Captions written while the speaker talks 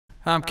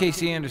I'm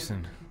Kasey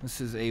Anderson.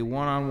 This is a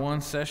one-on-one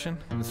session,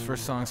 and this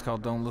first song is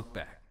called Don't Look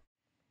Back.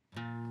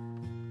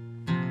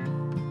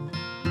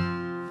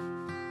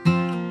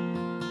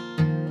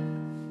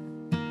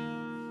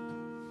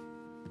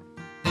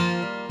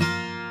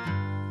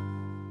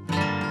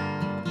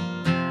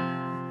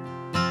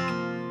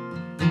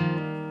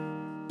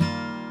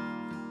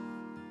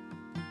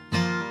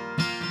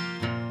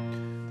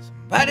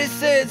 Somebody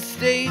said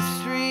State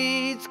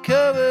Street's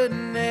covered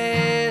in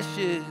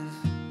ashes.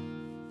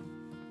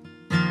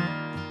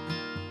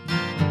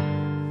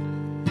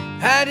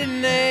 I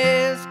didn't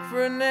ask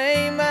for a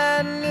name,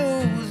 I knew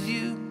it was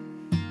you.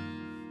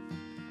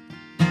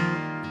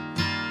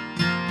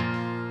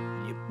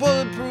 Your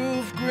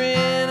bulletproof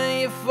grin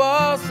and your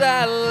false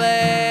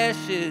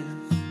eyelashes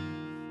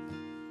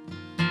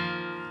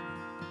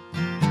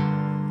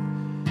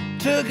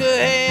took a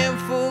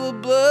handful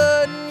of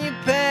blood and you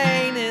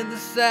painted the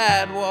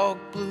sidewalk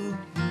blue.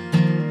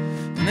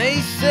 And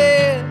they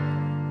said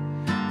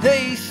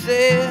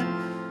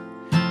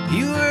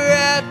you were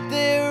out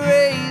there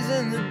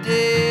raising the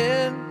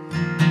dead.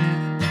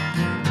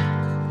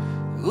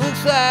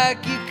 Looks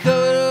like you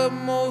covered up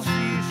most of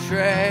your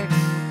tracks.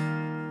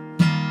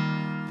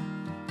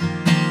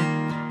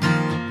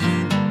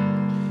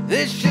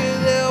 This year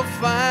they'll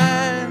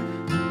find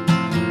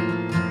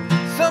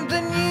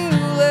something you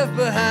left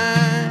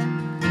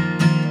behind.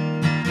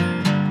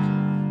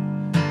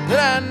 But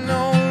I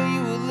know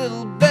you a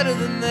little better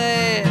than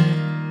that.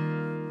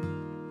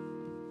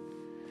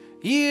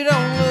 You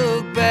don't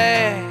look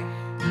back.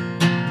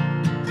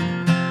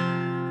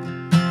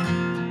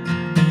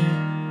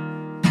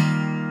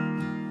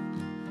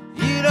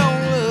 You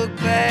don't look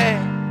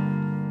back.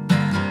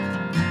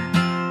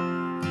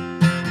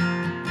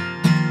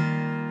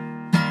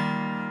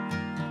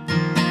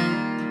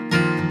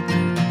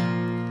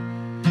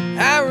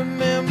 I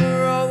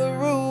remember all the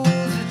rules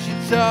that you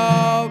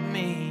taught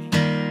me.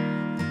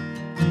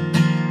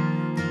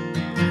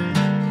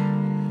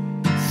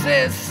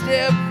 Said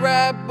step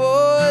right,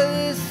 boy,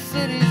 this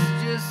city's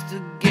just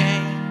a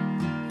game.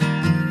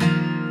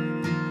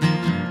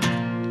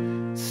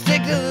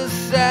 Stick to the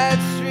side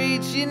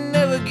streets, you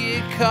never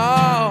get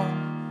caught.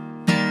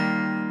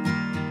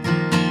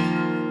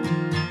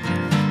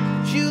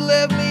 But you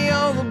left me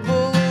on the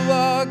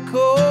boulevard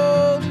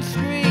cold and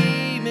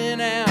screaming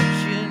out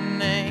your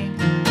name.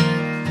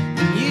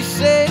 And you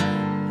said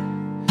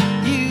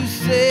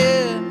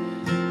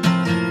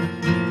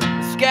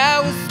the sky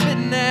was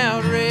spitting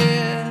out red.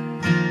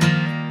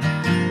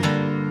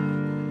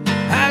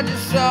 I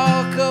just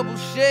saw a couple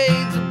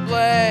shades of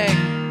black.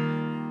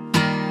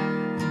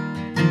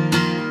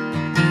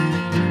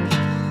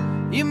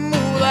 You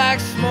move like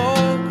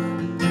smoke.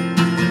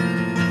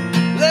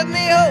 Let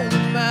me hold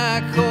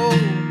my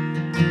coat.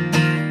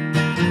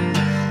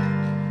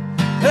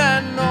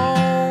 I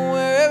know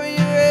wherever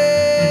you're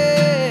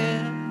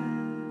at,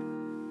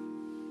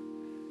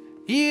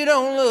 you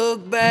don't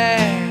look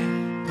back.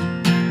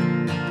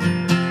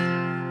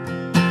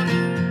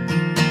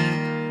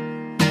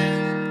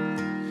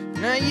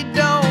 Now you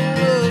don't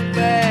look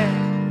back.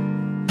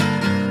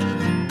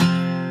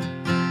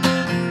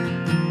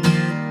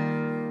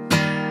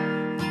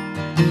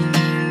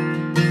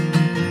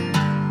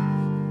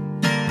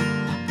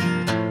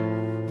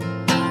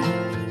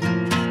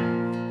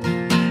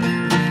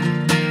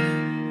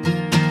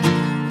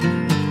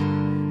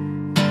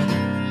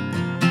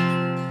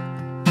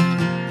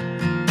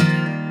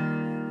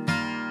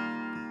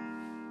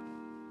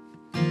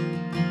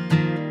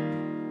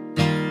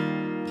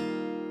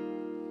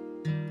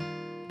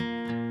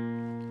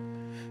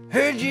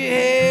 Heard your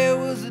hair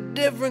was a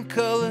different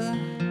color.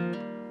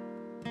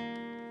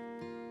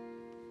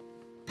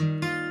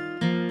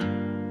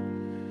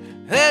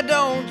 That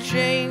don't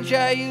change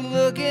how you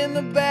look in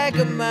the back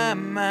of my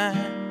mind.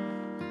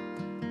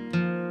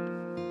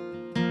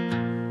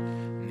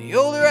 And the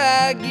older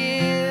I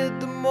get,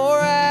 the more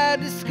I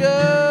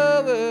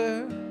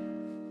discover.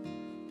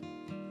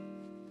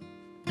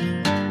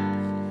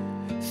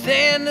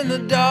 Stand in the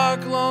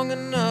dark long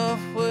enough,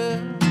 well,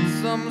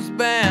 summer's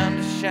bound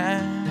to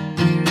shine.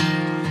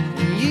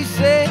 You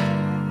said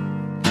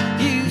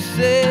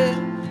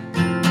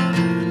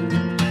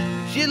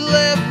she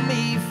left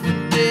me for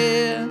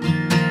dead.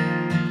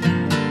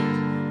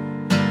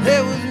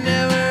 There was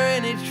never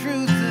any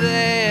truth to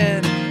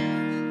that.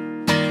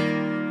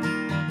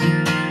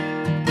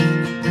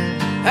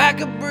 I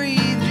could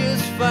breathe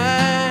just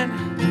fine,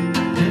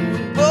 and we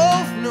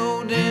both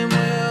know damn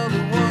well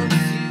that once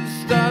you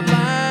start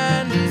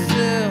lying to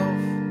yourself,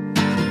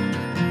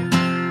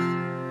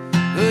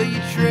 well,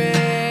 you're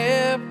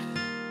trapped.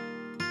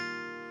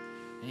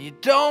 You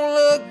don't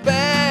look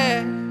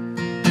back.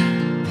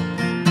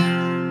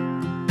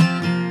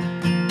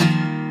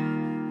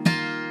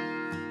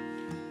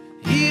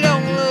 You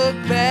don't look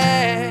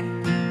back.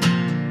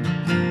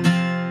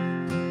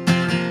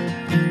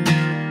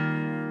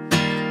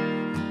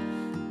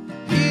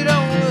 You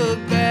don't look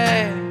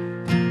back.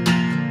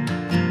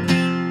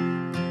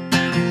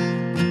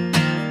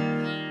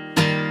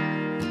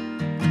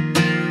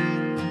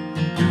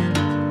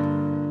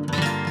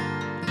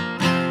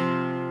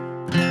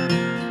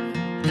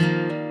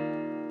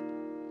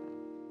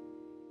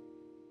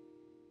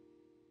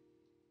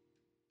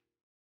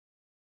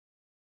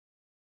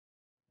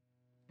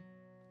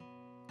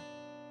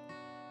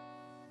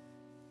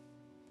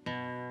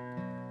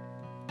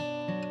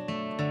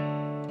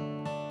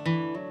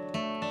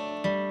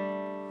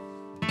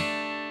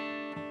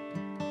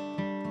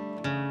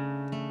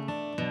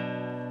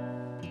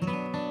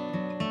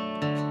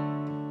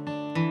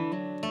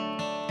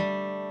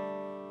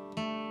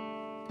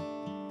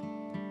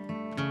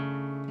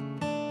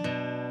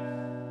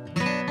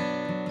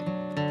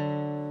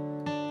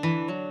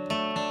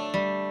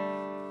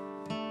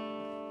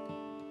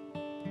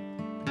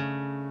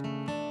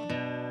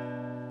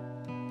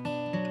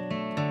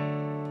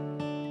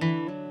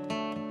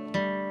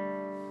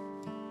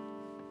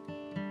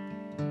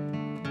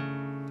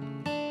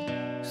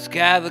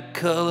 Sky the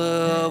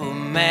color of a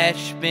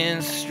match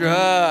been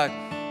struck,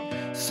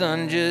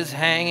 sun just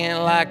hanging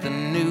like the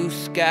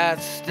noose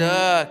got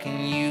stuck,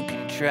 and you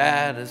can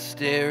try to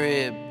stare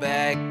it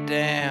back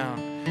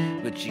down,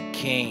 but you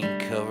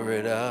can't cover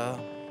it up.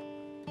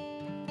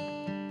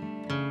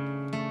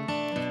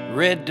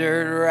 Red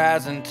dirt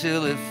rising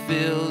till it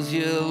fills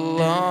your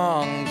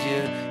lungs,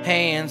 your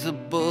hand's a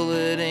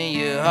bullet and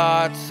your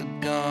heart's a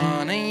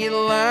gun, and you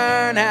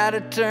learn how to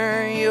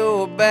turn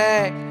your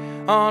back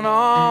on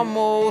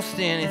almost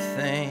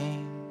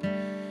anything,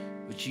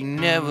 but you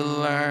never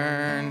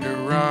learn to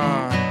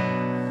run.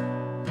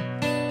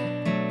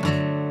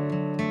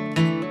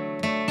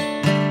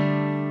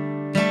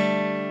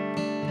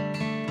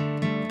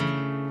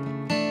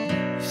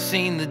 You've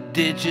seen the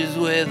ditches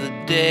where the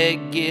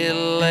dead get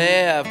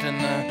left, and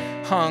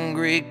the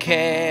hungry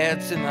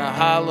cats in the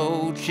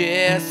hollow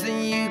chests,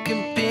 and you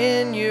can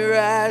pin your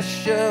eyes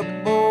shut,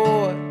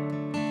 boy,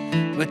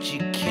 but you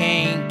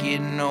can't get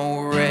no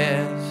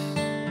rest.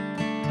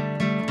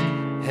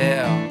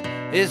 Hell,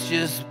 it's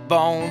just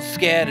bones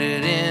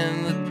scattered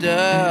in the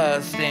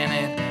dust, and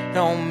it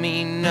don't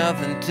mean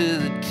nothing to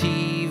the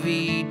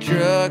TV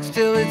trucks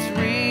till it's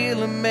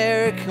real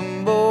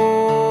American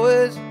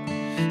boys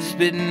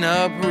spitting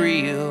up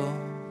real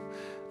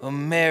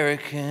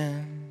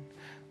American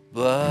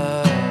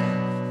blood.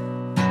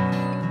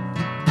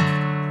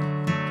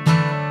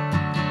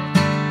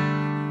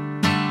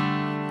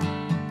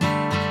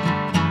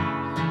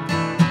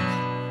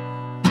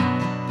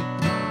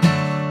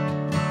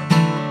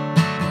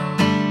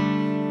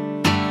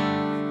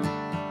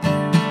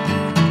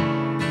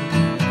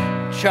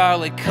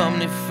 Charlie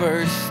Cumney,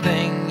 first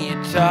thing you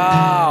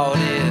taught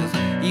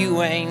is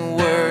you ain't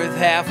worth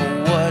half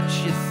of what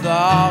you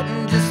thought.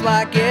 And just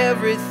like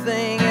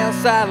everything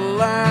else I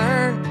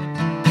learned,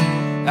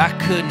 I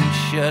couldn't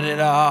shut it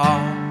off.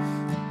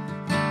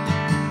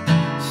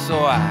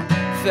 So I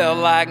felt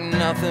like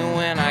nothing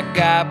when I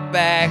got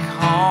back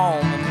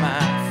home, and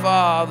my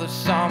father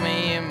saw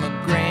me in my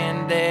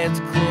granddad's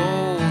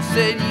clothes,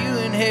 said, "You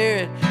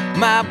inherit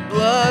my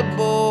blood,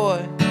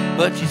 boy,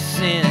 but your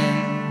sins,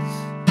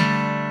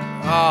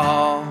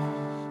 oh,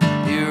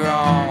 you're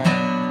wrong."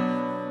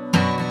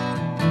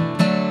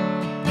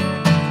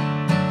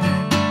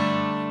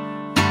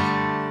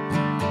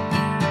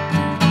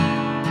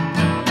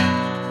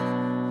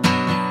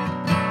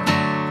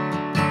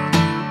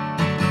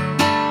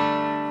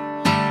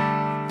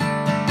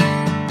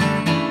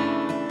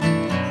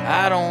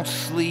 I don't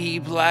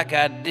sleep like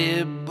I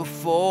did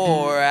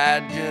before.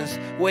 I just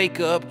wake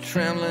up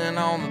trembling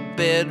on the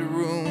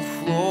bedroom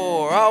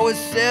floor, always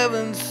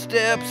 7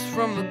 steps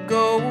from the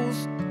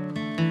ghost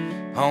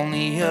on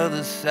the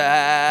other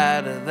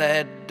side of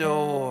that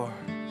door,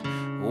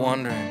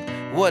 wondering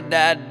what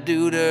I'd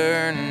do to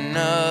earn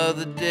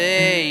another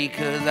day.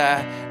 'Cause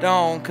I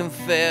don't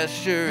confess,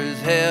 sure as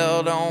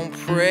hell don't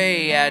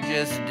pray. I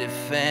just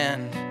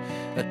defend,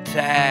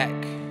 attack,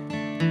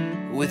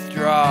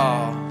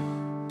 withdraw,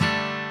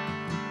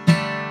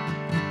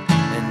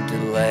 and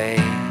delay.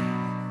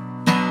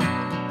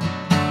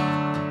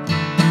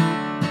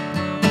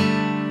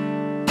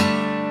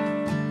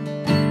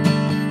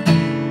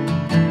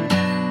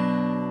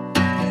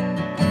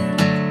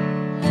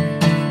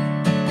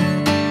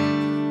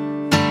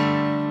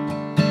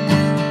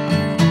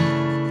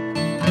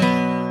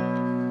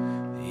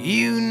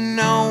 You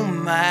know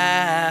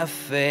my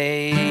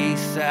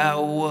face, I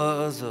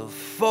was a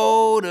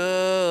photograph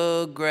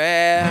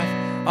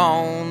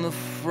on the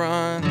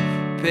front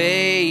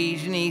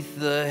page neath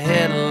the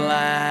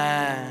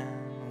headline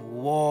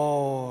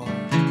War.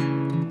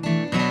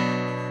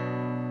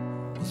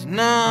 Was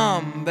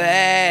numb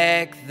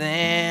back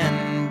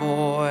then,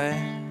 boy,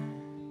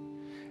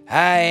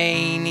 I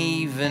ain't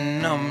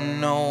even numb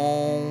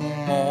no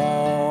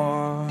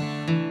more.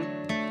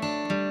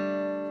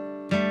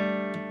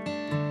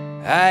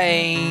 I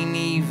ain't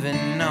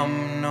even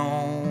numb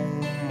no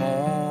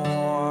more.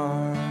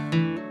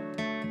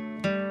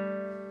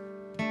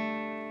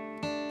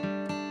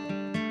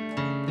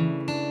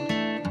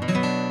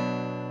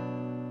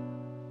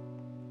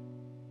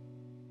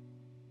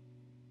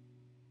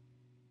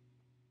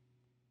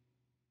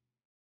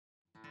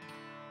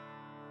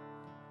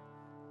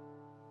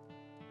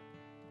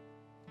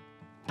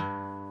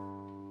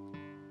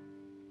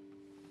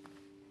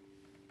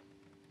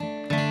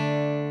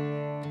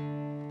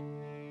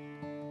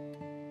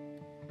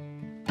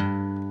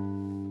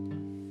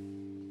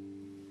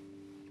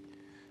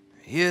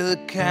 You're the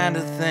kind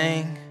of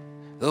thing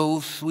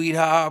those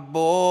sweetheart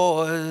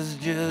boys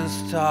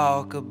just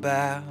talk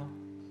about.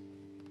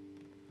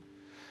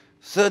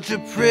 Such a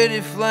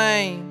pretty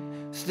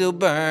flame, still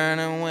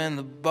burning when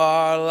the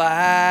bar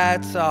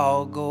lights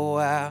all go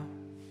out.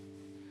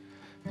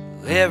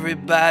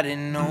 Everybody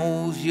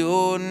knows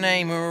your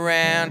name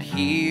around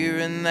here,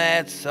 and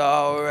that's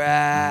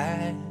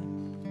alright.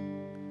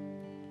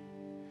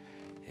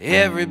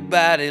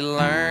 Everybody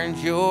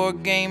learns your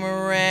game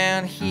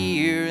around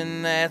here,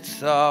 and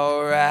that's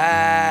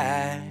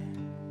alright.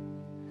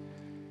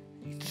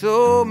 You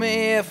told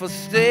me if I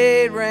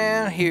stayed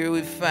round here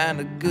we'd find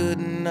a good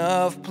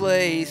enough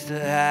place to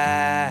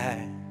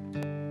hide.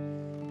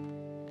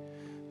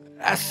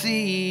 I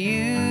see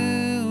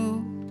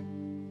you,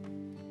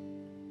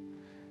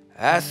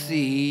 I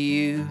see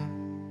you,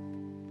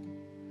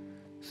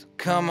 so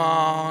come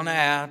on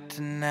out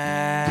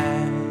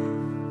tonight.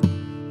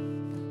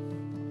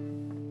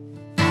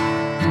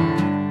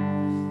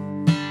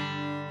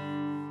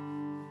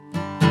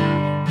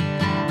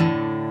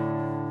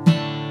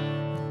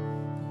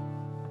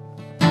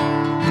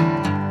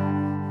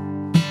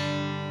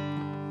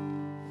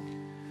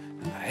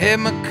 Had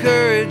my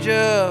courage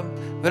up,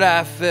 but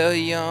I felt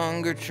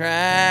younger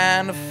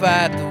trying to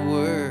fight the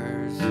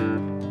words.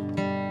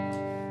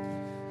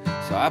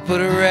 So I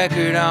put a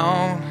record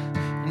on,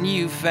 and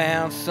you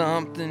found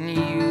something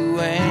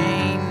you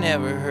ain't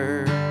never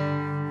heard.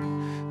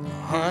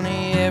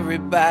 Honey,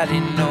 everybody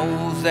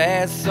knows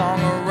that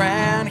song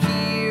around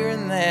here,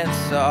 and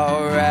that's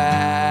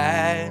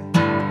alright.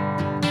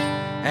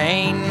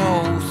 Ain't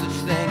no such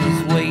thing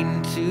as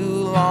waiting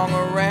too long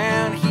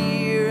around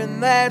here,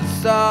 and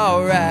that's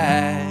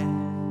alright.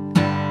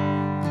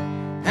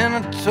 And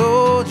I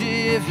told you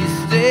if you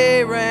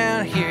stay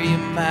around here you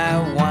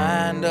might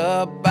wind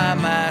up by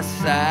my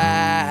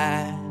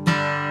side.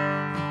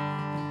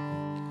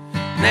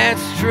 And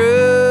that's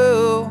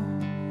true,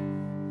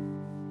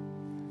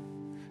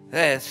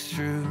 that's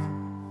true,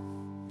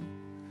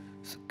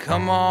 so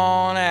come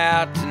on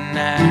out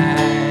tonight.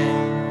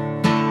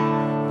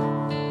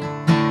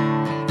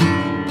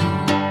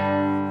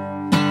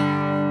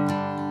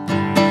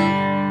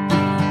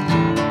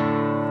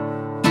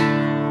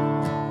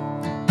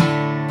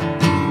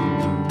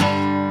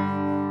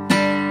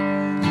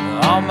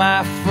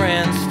 My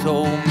friends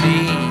told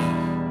me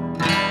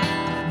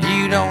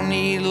you don't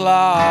need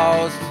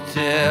laws to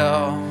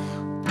tell.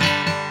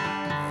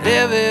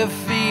 If it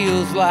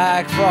feels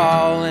like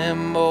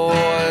falling,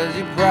 boys,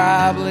 you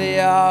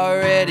probably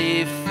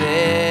already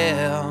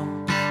fell.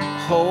 The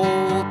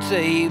whole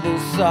table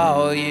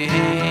saw your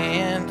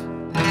hand.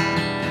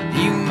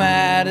 You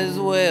might as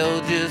well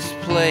just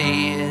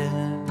play it.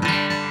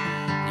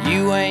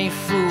 You ain't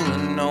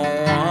fooling no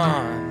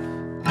one.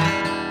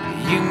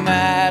 You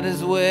might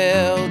as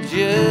well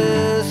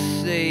just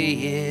say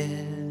it.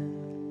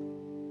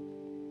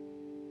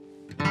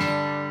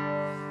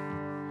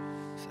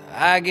 So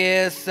I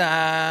guess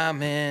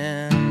I'm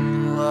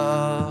in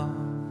love.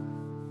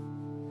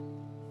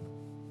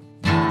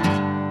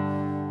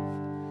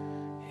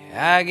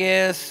 Yeah, I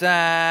guess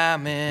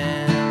I'm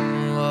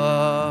in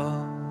love.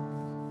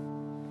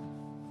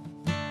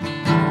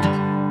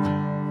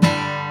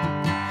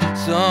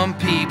 Some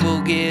people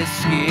get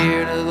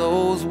scared of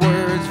those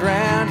words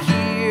round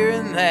here,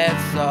 and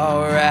that's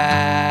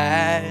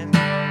alright.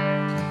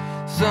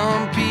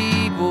 Some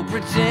people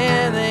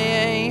pretend they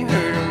ain't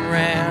heard them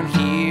round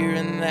here,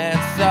 and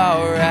that's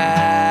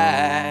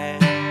alright.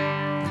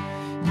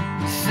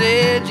 You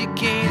said you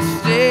can't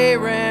stay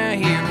around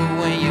here, but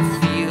when you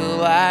feel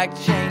like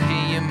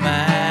changing your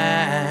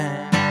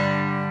mind,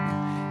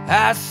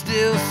 I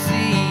still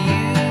see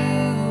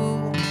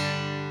you,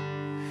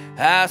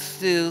 I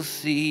still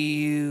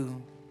see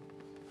you,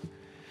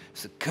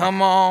 so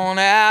come on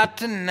out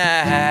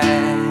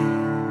tonight.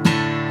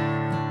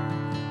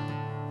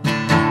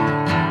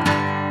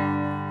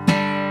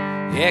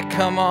 Yeah,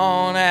 come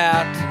on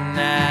out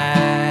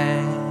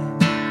tonight.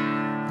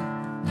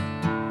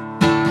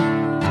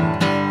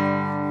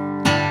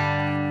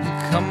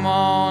 Come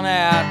on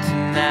out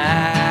tonight.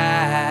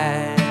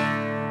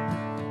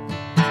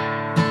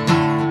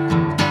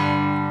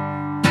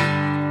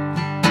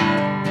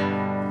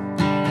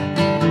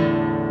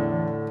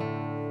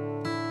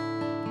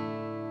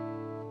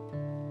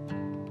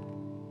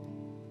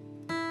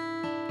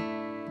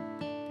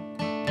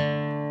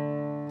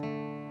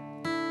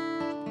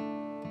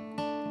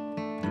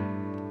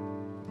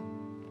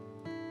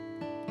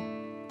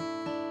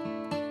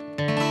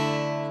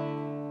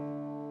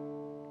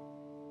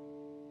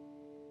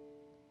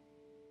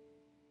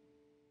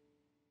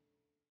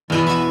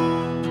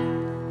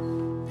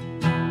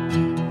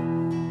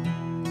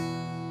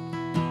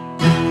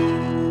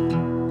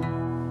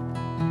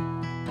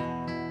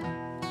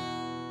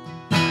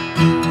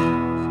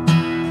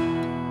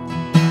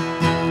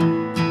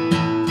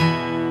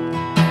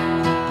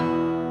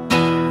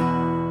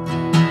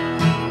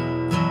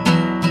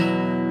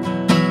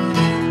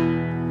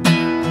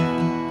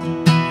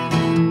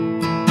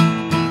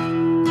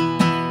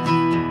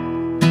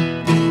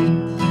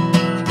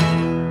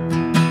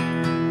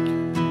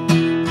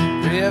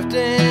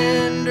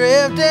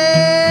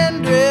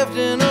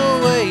 Drifting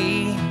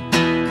away.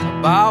 I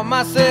bought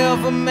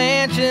myself a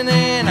mansion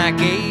and I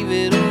gave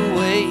it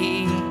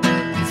away.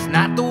 It's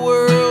not the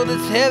world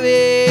that's heavy,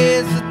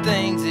 it's the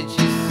things that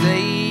you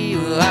say.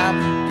 Well,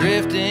 I'm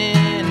drifting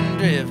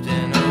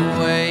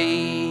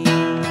away.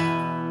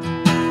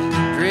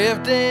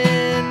 Drifting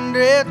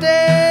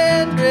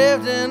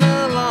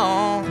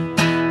along.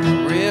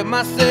 I rid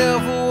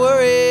myself of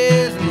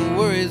worries and the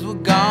worries were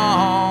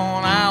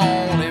gone. I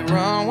only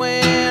run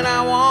when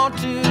I want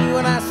to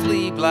and I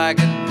sleep like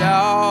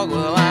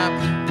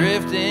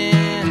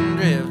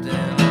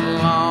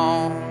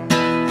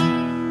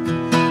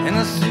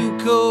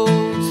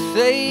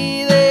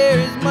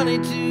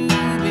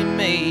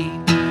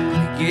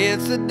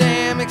get so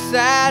damn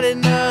excited,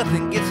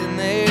 nothing gets in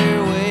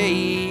their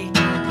way.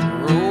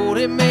 The road,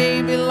 it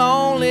may be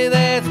lonely,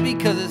 that's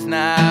because it's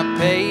not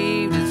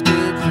paved. It's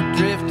good for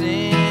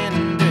drifting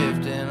and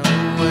drifting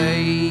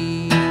away.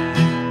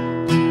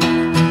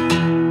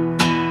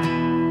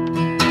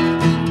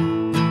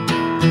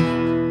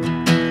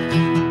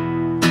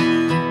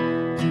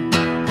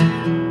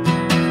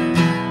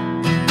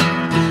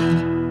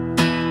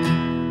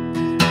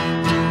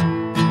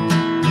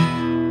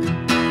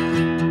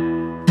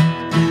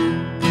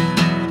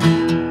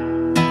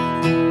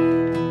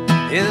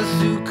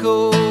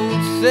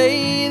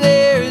 Say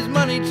there is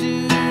money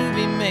to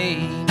be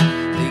made.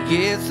 They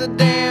get so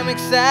damn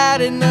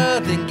excited,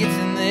 nothing gets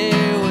in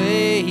their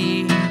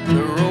way.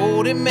 The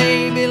road, it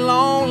may be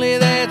lonely,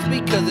 that's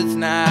because it's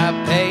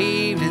not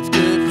paved. It's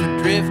good for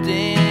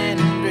drifting and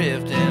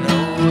drifting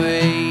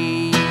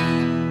away.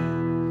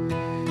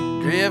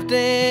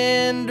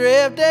 Drifting,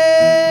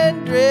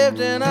 drifting,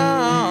 drifting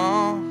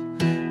on.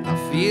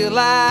 I feel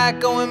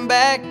like going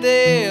back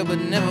there, but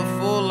never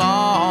for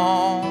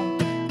long.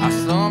 I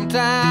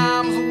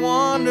sometimes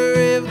wonder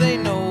if they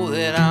know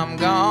that I'm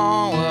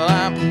gone. Well,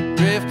 I'm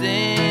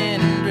drifting,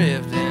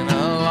 drifting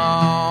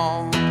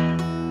along.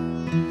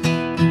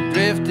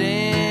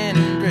 Drifting,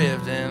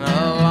 drifting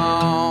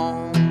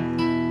along.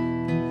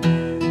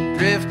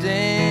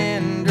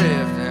 Drifting,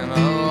 drifting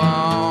along.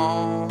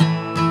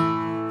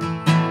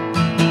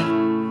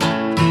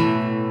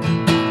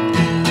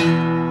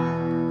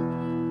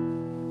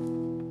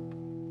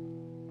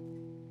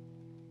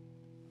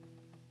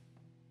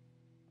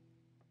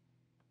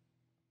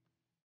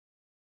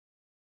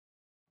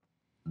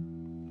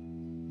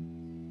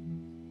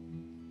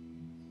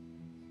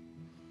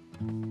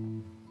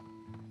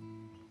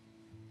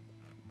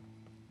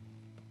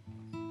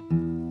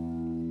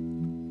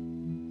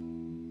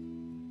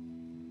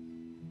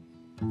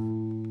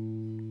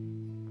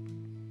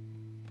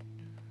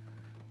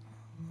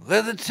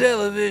 Let the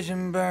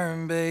television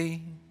burn,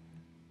 babe.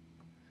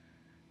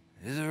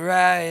 There's a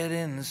riot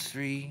in the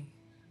street.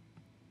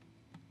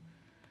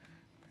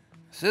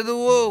 Said the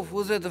wolf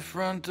was at the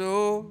front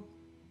door.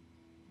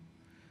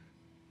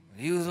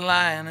 He was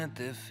lying at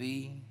their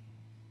feet.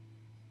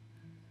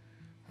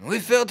 And we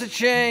felt a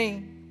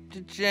change,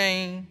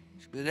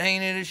 but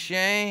ain't it a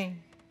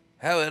shame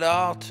how it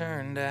all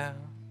turned out?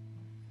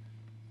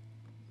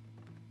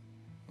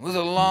 It was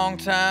a long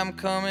time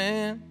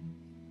coming.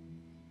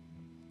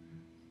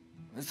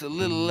 It's a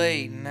little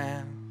late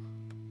now.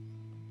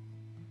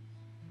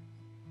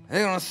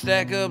 They're gonna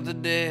stack up the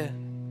dead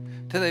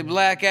till they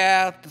black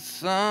out the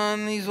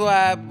sun. These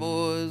white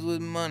boys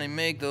with money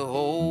make the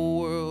whole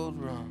world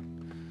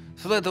run.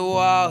 So let the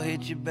wall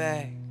hit your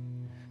back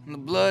and the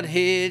blood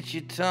hit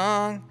your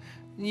tongue.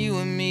 You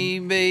and me,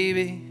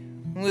 baby,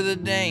 we're the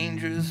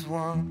dangerous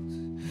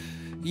ones.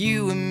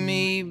 You and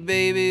me,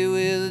 baby,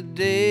 we're the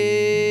dangerous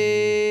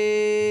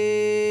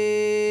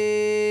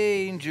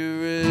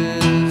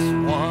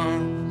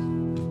ones.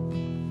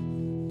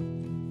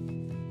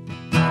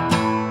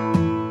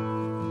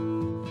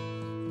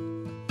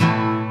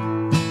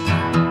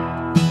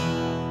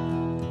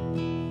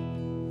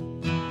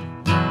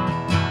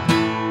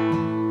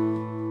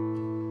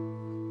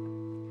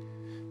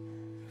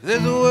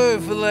 There's a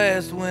word for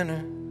last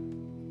winter,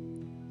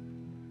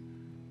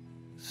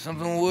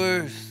 something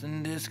worse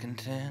than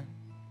discontent.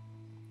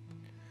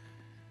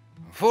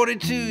 I'm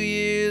 42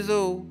 years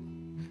old,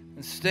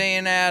 and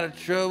staying out of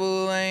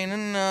trouble ain't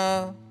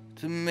enough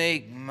to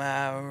make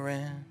my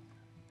rent.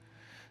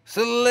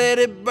 So let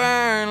it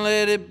burn,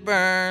 let it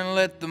burn,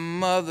 let the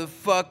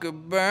motherfucker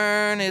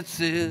burn. It's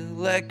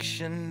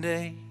election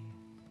day.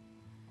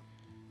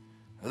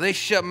 They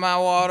shut my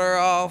water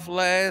off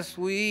last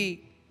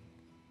week.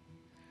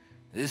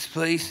 This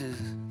place is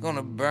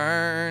gonna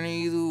burn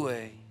either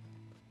way.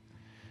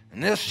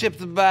 And they'll ship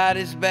the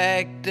bodies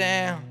back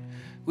down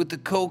with the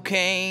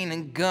cocaine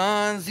and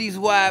guns. These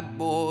white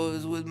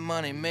boys with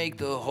money make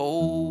the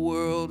whole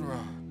world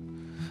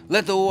run.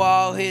 Let the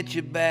wall hit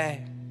your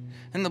back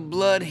and the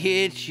blood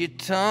hit your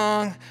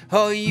tongue.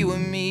 Oh, you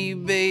and me,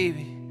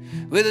 baby,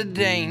 we're the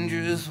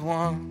dangerous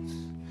ones.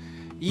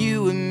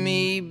 You and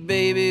me,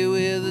 baby,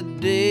 we're the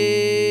dangerous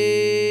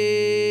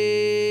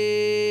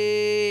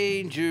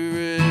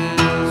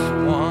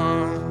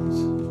ones.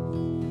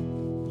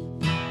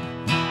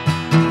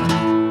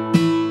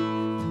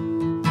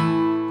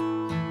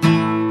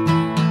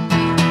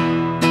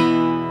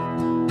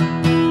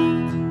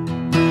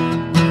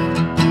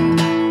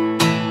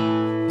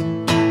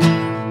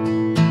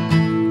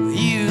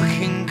 You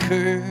can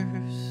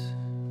curse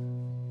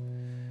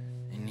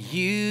and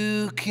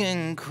you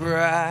can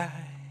cry.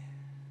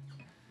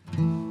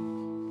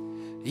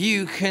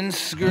 You can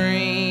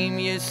scream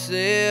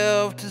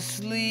yourself to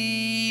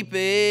sleep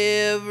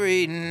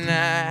every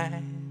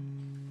night.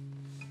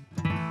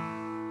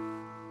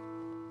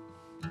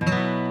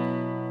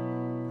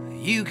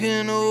 You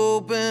can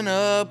open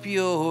up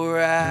your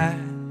eyes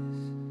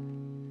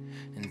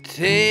and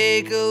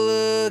take a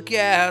look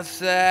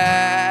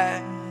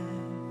outside.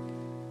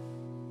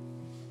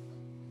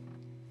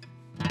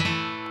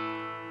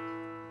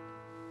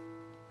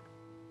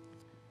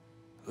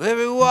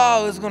 Every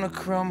wall is gonna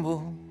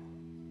crumble,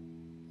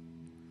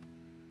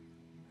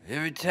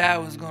 every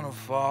tower's gonna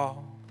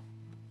fall,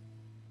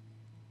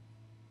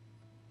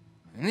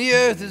 and the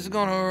earth is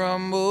gonna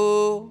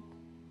rumble,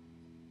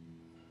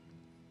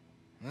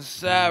 and the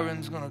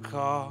siren's gonna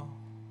call.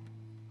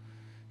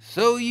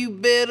 So you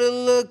better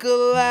look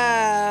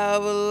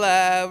alive,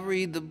 alive.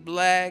 Read the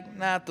black,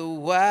 not the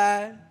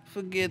white.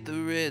 Forget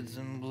the reds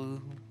and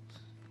blues.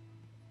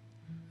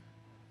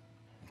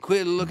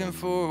 Quit looking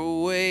for a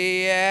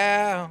way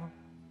out.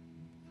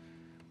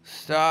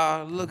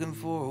 Start looking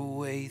for a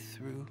way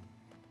through.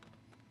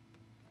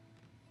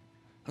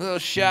 Well,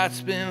 shots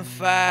been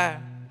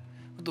fired,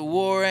 but the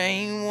war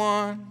ain't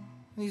won.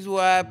 These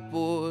white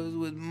boys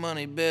with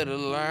money better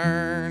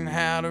learn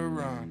how to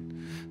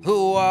run. The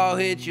wall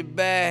hit your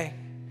back,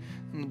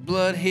 and the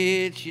blood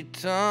hit your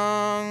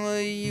tongue.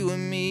 Well, you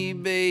and me,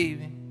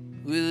 baby,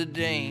 we're the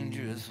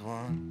dangerous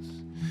ones.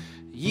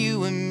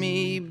 You and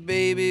me,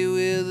 baby,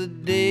 we're the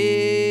dangerous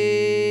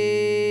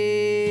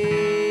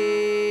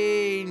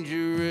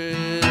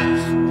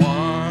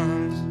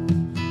ones.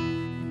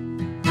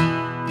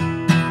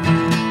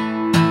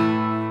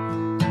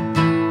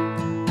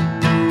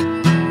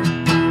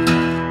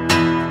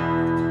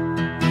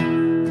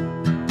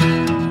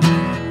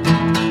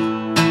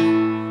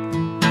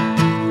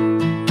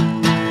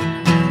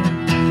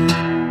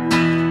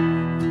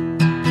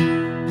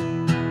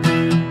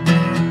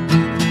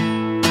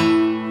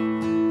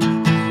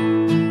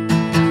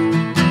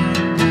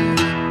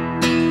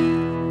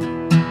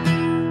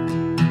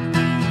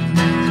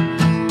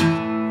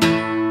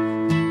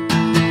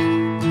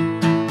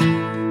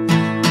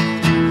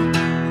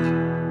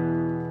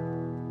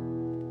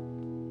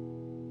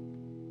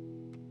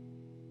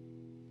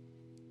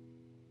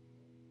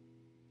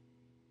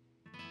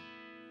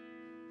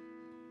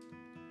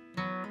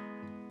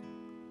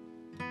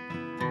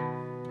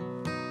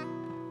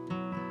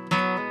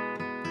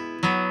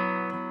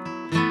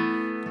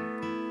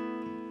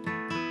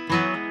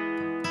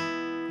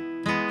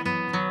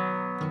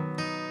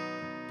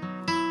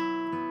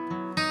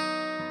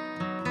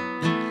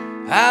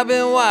 I've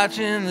been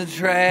watching the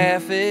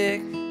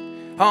traffic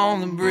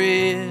on the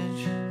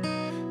bridge,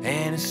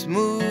 and it's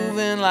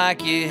moving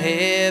like your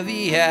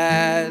heavy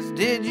eyes.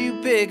 Did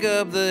you pick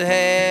up the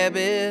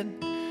habit?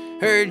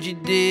 Heard you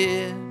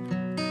did.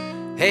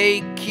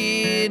 Hey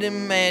kid,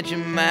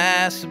 imagine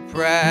my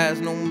surprise.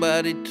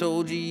 Nobody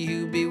told you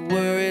you'd be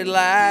worried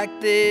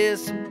like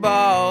this. A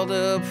balled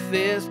up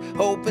fist,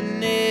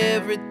 hoping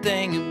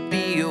everything would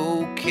be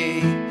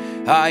okay.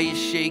 Are you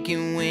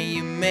shaking when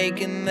you're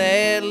making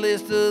that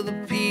list of the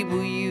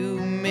people you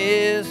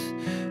miss?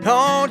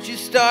 Don't you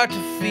start to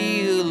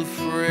feel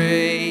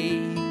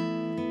afraid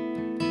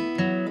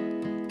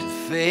to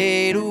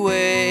fade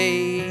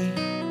away?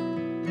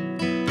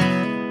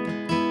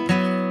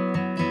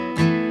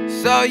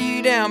 Saw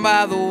you down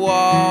by the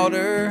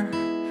water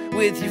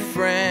with your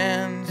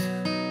friends,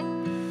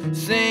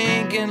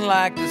 sinking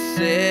like the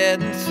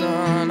setting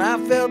sun. I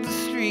felt the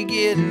street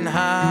getting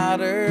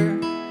hotter,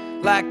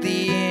 like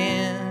the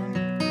end,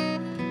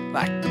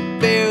 like the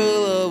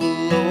barrel of a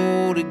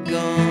loaded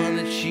gun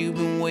that you've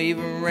been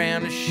waving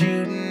around and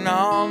shooting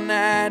all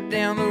night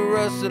down the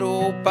rusted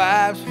old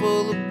pipes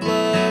full of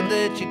blood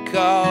that you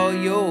call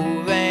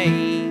your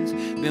veins.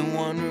 Been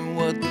wondering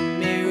what the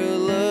mirror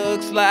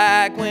looks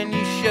like when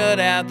you shut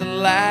out the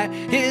light.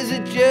 Is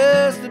it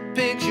just a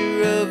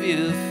picture of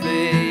your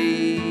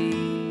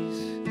face?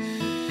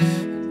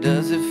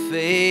 Does it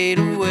fade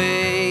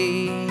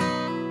away?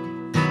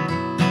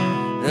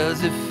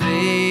 Does it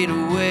fade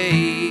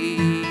away?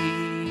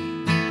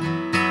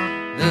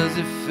 Does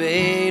it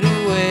fade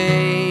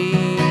away?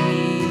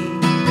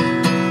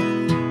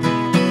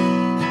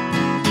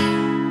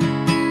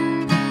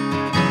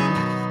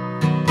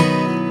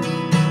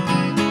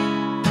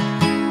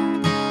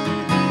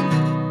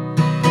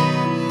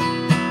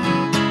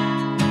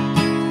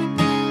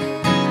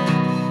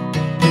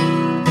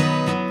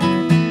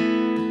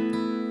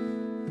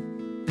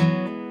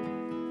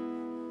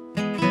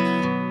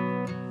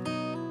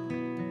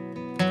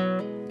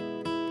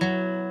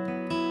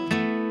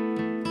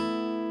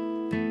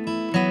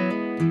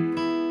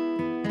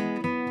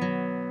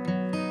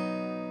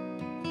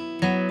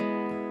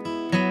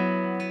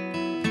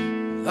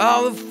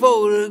 All the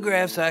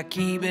photographs I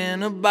keep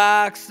in a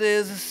box.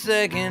 There's a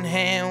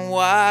second-hand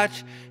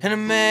watch and a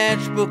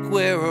matchbook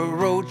where I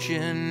wrote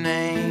your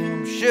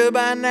name. I'm sure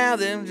by now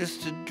them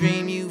just a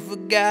dream you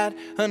forgot,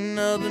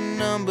 another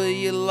number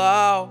you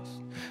lost,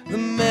 the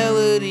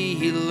melody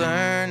you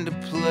learned to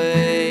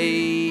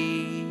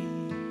play.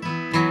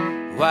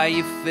 Why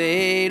you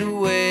fade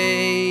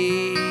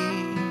away?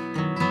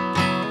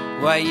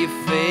 Why you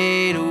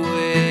fade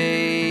away?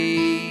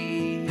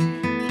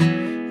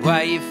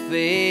 Why you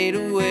fade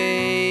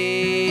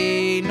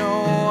away?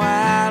 No,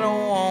 I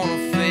don't wanna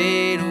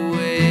fade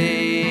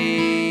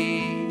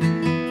away.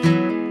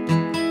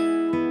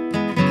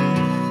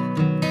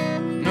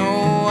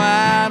 No,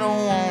 I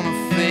don't wanna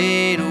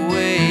fade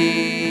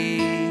away.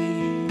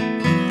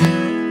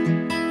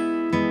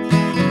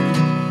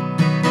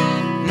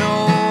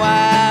 No,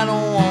 I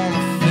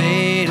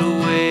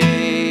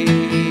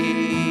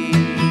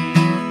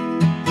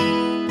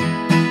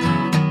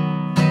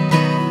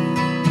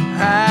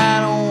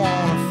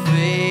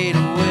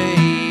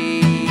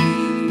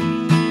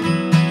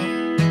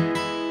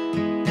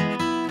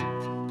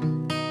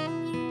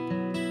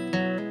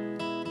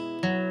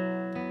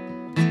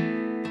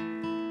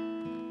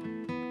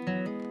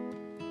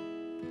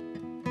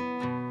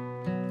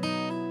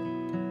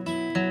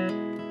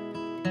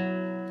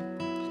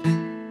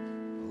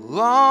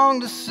long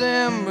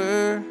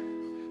December,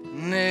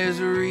 and there's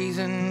a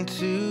reason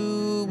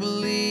to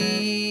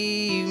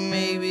believe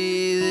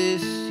maybe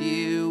this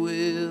year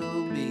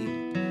will be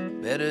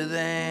better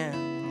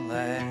than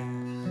last.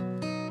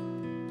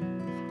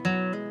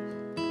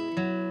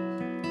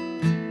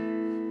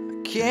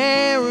 I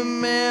can't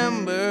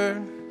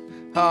remember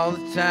all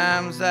the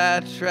times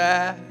I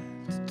tried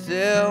to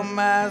tell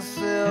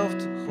myself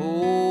to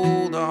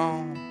hold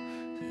on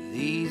to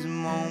these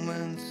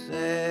moments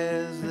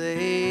as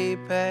they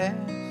pass.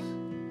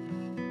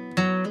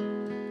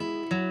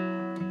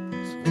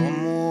 There's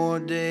one more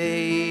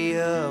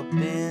day up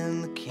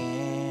in the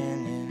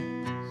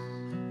canyons.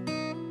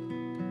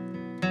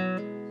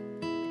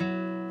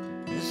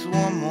 There's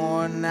one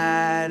more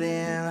night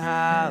in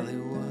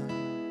Hollywood.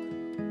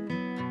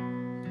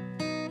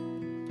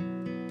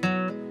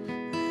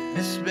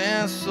 It's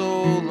been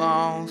so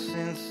long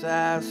since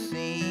I've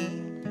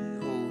seen the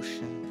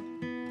ocean.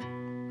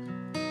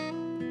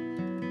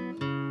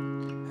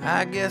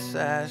 I guess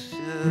I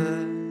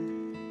should.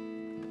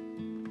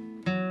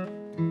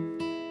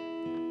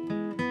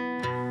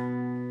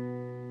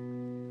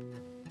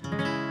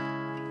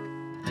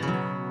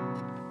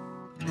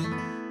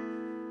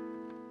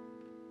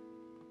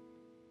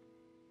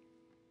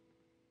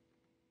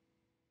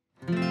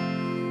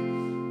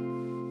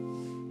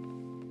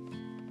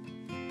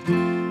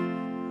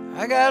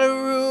 I got a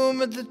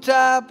room at the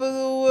top of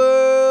the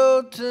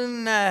world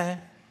tonight.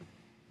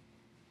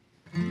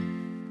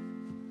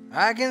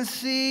 I can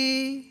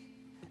see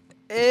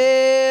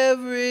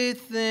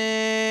everything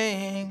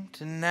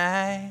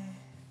tonight.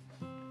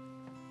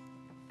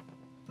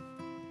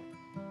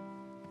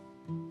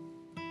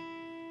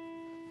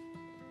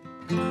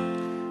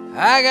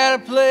 I got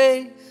a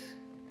place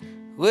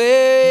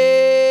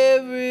where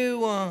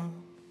everyone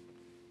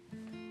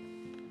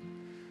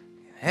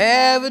can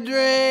have a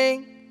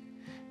drink,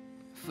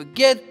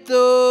 forget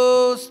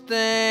those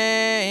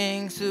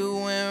things that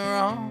went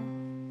wrong.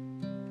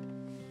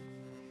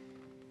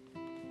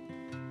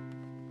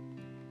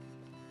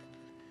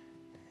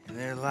 In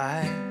their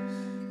lives.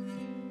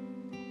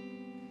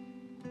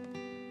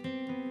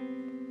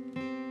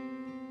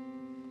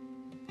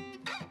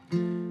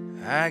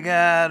 I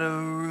got a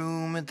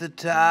room at the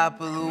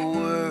top of the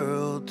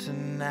world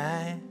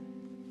tonight.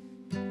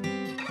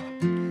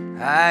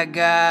 I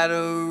got a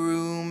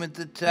room at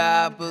the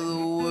top of the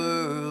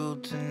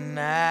world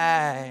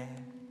tonight.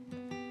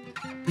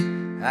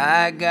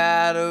 I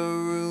got a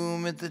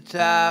room at the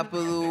top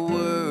of the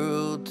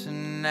world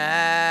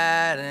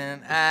tonight,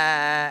 and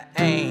I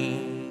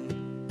ain't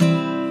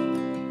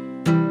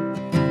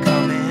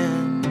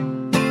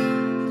coming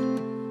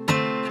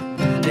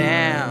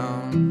down.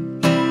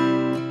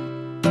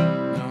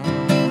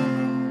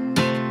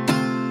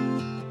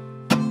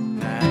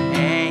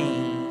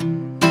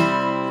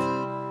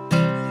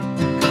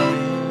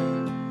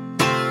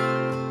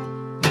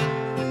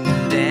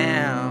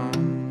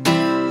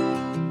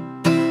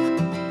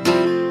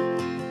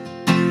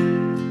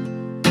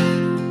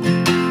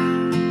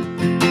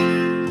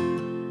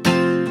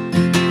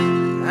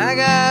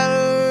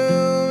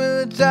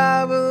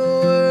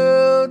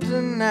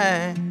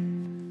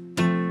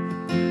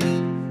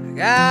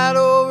 Got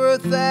over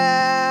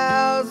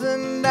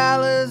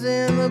 $1,000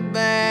 in the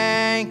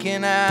bank,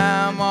 and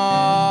I'm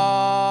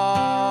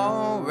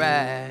all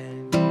right.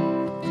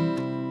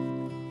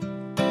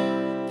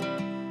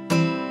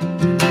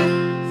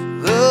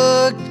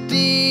 Look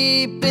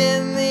deep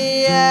in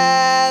the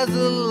eyes of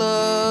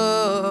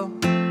love.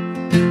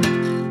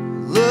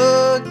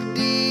 Look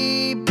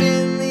deep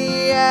in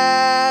the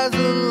eyes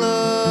of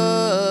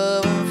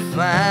love and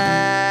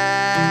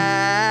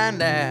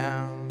find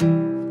out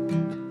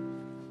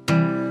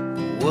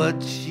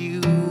what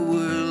you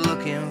were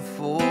looking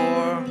for.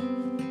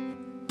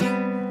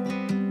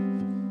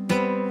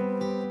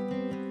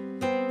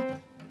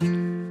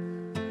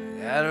 I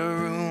got a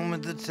room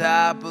at the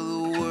top of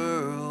the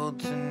world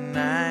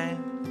tonight.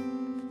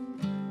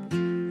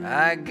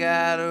 I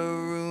got a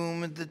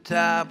room at the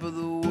top of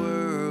the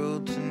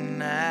world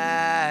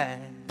tonight.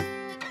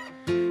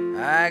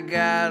 I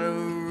got a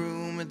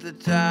room at the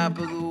top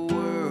of the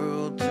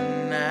world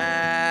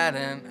tonight,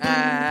 and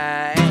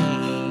I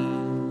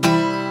ain't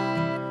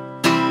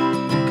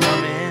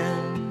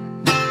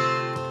coming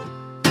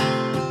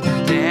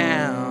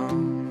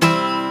down.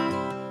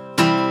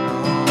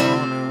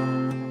 Oh no,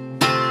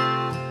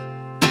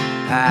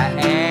 I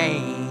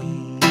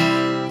ain't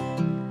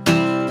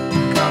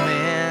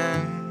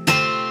coming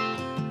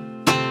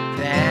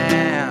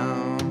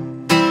down.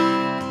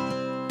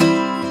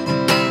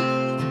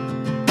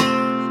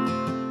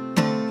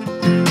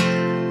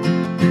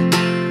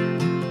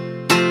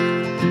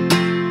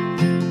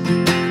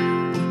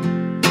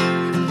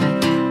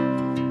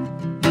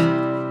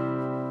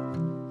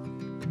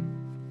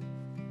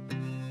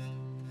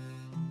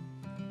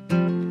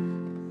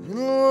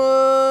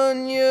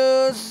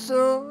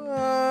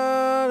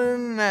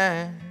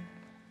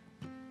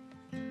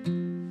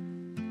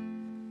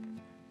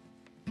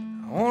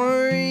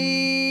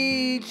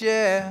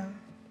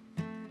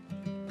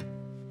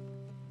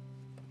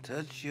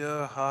 touch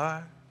your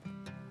heart.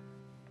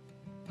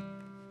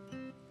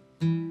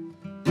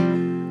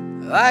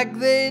 Like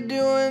they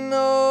doing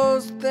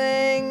those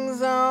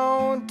things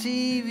on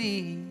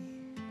TV.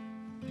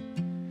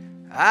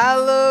 I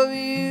love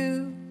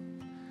you,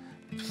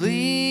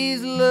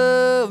 please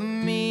love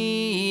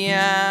me,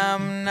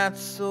 I'm not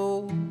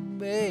so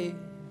bad.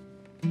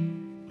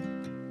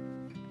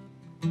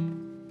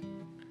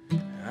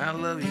 I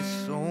love you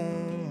so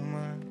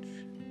much.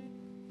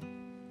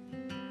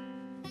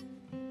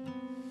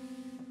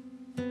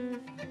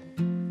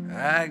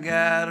 I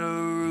got a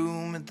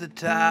room at the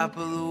top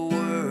of the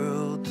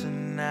world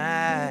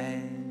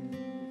tonight.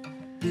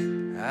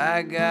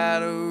 I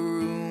got a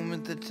room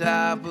at the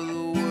top of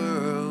the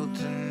world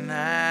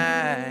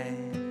tonight.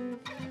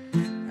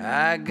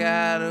 I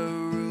got a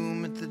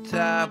room at the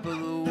top of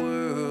the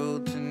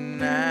world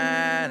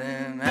tonight.